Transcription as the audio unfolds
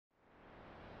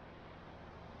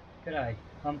G'day,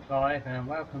 I'm Clive and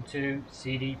welcome to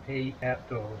CDP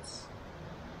Outdoors.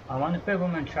 I'm on the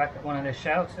Bibbleman track at one of the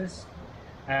shelters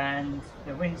and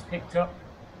the wind's picked up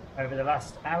over the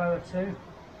last hour or two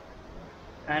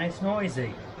and it's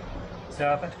noisy.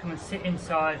 So I've had to come and sit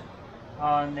inside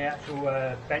on the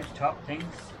actual bench top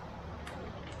things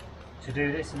to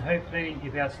do this, and hopefully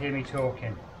you'll be able to hear me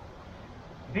talking.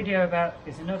 The video about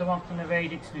is another one from the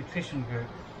Radix Nutrition group.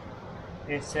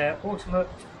 It's Ultimate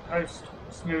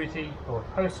Post-Smoothie or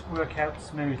Post-Workout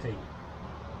Smoothie.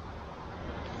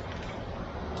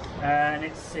 And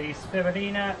it's the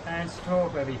Spirulina and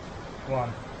Strawberry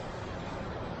one.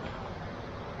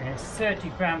 And it's 30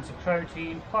 grams of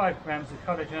protein, 5 grams of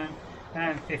collagen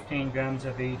and 15 grams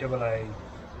of EAA.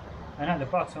 And at the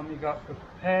bottom you've got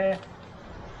prepare,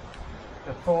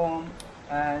 perform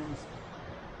and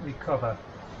recover.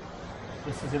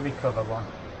 This is a recover one.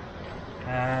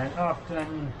 And I've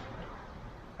done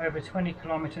over 20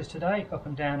 kilometers today, up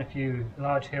and down a few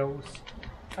large hills,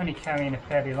 only carrying a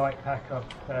fairly light pack of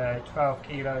 12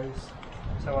 kilos,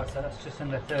 so I'd say that's just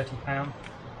under 30 pounds.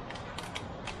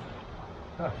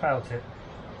 I felt it.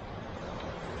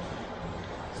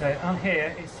 So on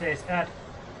here it says add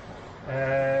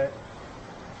to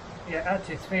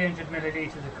 300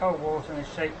 milliliters of cold water and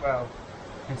shake well.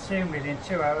 Consume within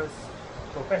 2 hours.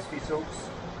 For best results,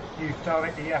 use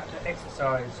directly after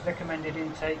exercise. Recommended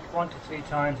intake 1 to 3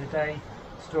 times a day.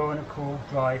 Store in a cool,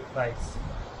 dry place.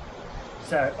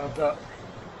 So I've got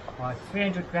my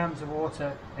 300 grams of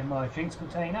water in my drinks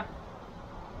container.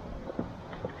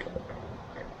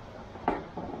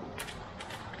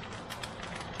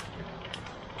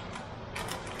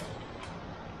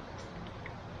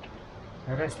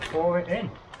 Now let's pour it in.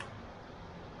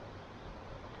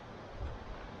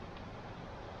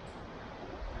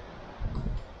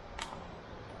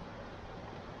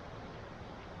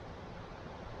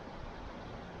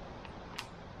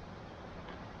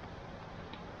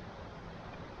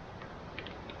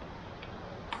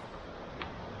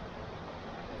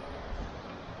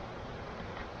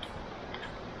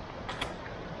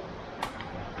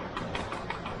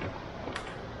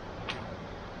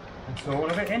 That's all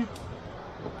of it in.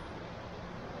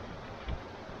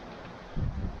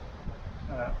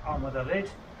 On with the lid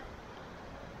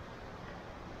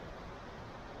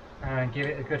and give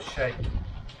it a good shake.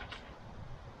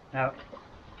 Now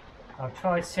I've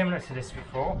tried similar to this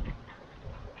before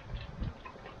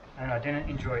and I didn't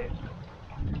enjoy it,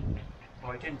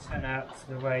 or it didn't turn out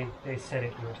the way they said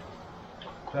it would,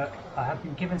 but I have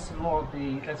been given some more of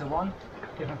the other one,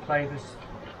 different flavours,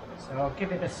 so I'll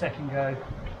give it a second go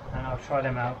and I'll try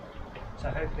them out. So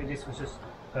hopefully this was just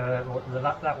that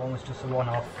one was just a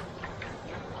one-off.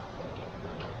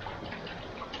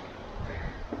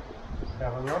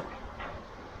 Have a look.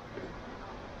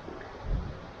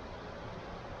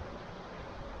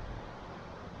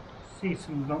 See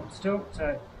some lumps still,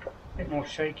 so a bit more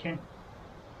shaking,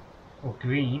 or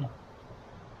green.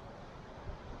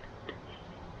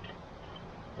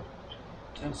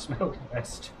 Don't smell the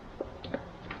best.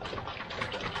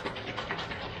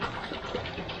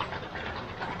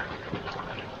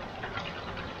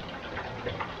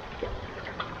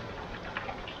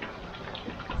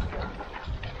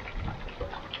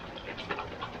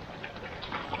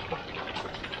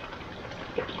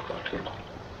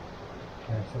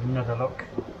 Let's have another look.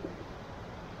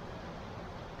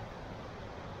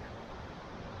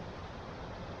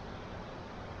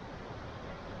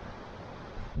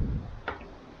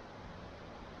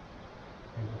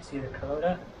 And you see the colour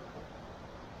there?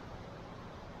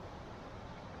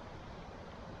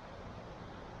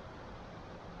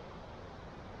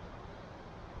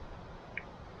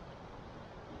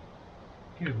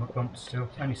 A few bumps still,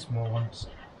 only small ones.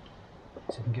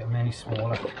 See if we can get them any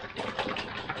smaller.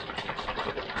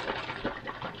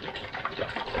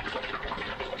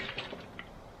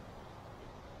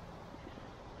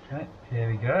 Okay, here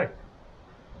we go.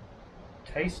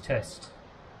 Taste test.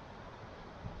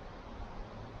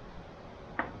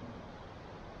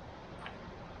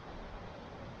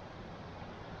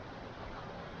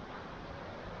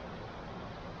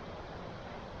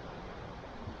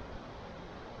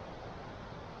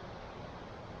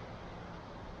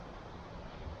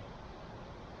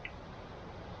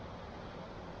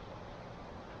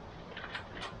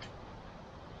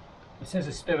 It says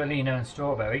a spirulina and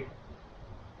strawberry.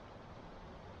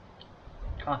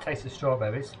 Can't taste the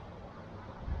strawberries.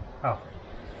 Oh.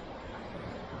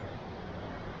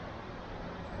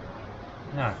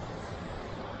 No.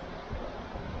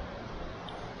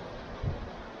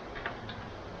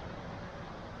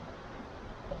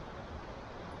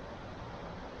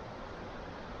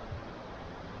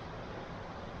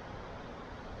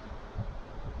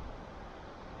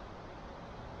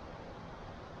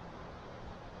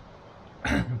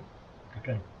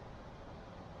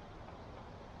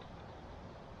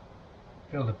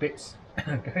 feel the bits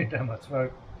going down my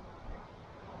throat.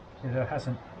 It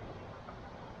hasn't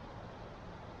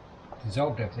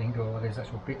dissolved everything, or there's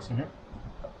actual bits in it.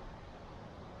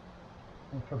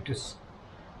 And probably just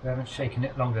we haven't shaken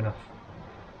it long enough.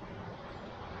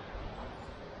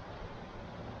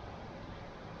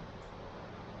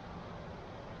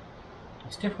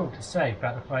 It's difficult to say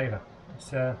about the flavour.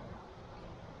 It's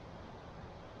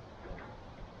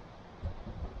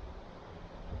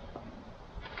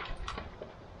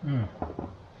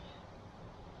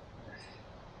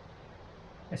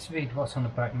Let's read what's on the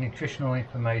back. Nutritional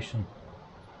information.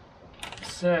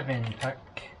 Serving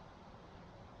pack.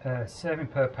 Serving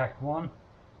per pack 1.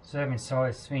 Serving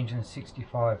size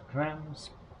 365 grams.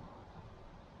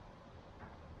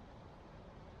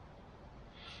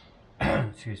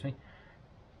 Excuse me.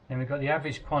 Then we've got the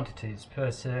average quantities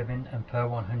per serving and per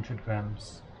 100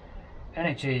 grams.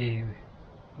 Energy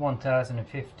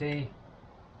 1050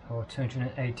 or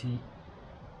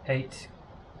 288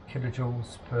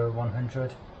 kilojoules per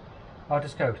 100. I'll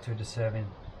just go through the serving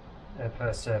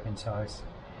per serving size.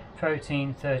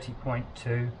 Protein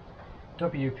 30.2,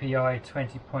 WPI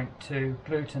 20.2,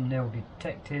 gluten nil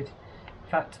detected,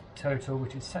 fat total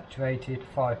which is saturated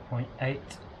 5.8,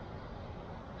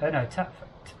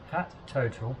 fat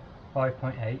total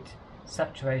 5.8,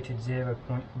 saturated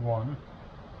 0.1,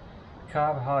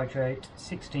 carbohydrate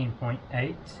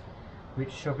 16.8,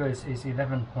 which sugars is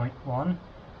 11.1,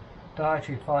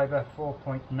 dietary fiber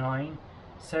 4.9,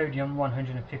 sodium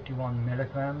 151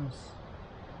 milligrams.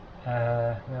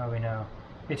 Where are we now?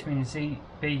 Vitamin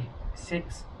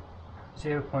B6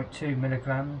 0.2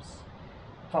 milligrams,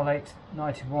 folate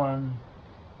 91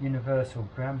 universal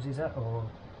grams, is that, or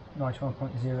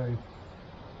 91.0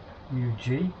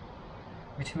 UG.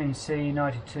 Vitamin C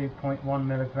 92.1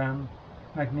 milligram,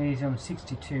 magnesium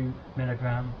 62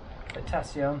 milligram,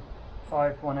 potassium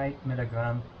 518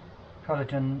 milligram,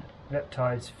 collagen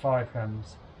peptides 5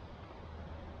 grams.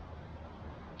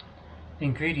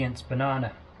 Ingredients: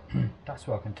 banana. That's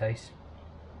what I can taste.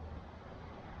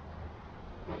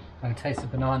 I can taste the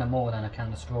banana more than I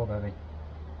can the strawberry.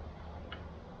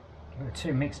 The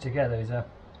two mixed together is a.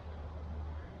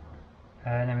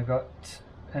 And then we've got,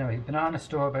 anyway, banana,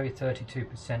 strawberry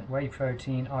 32%, whey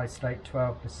protein isolate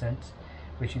 12%,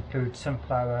 which includes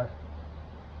sunflower,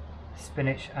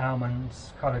 spinach,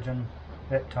 almonds, collagen,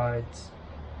 peptides,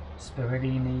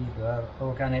 spirulina,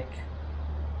 organic.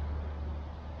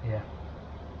 Yeah,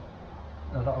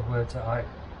 a lot of words that I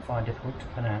find difficult to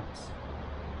pronounce.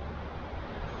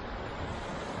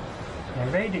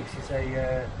 Yeah, Radix is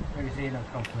a New Zealand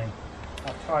company.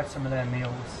 I've tried some of their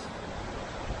meals.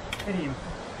 Pretty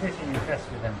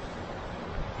impressed with them.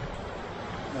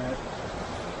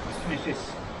 Let's finish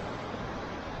this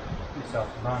off.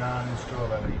 Banana and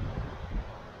strawberry.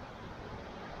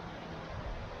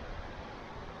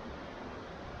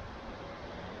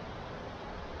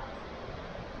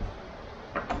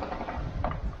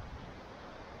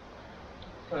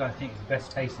 Well, I think it's the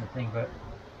best tasting thing, but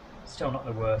still not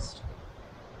the worst.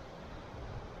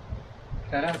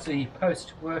 So that's the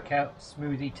post-workout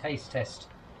smoothie taste test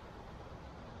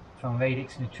from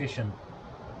Radix Nutrition.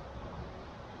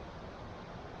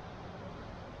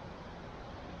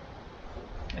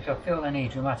 If I feel any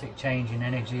dramatic change in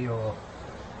energy or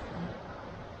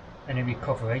any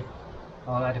recovery,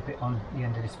 I'll add a bit on the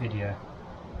end of this video.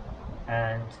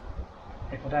 And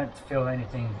if I don't feel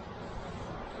anything,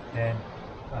 then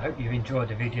I hope you've enjoyed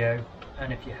the video.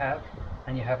 And if you have,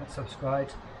 and you haven't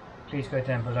subscribed, please go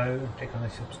down below and click on the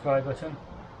subscribe button.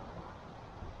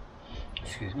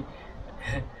 Excuse me.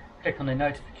 Click on the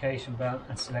notification bell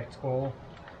and select all,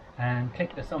 and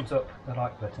click the thumbs up, the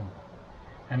like button.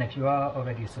 And if you are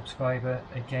already a subscriber,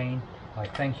 again, I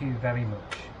thank you very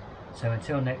much. So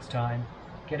until next time,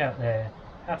 get out there,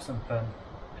 have some fun,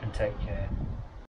 and take care.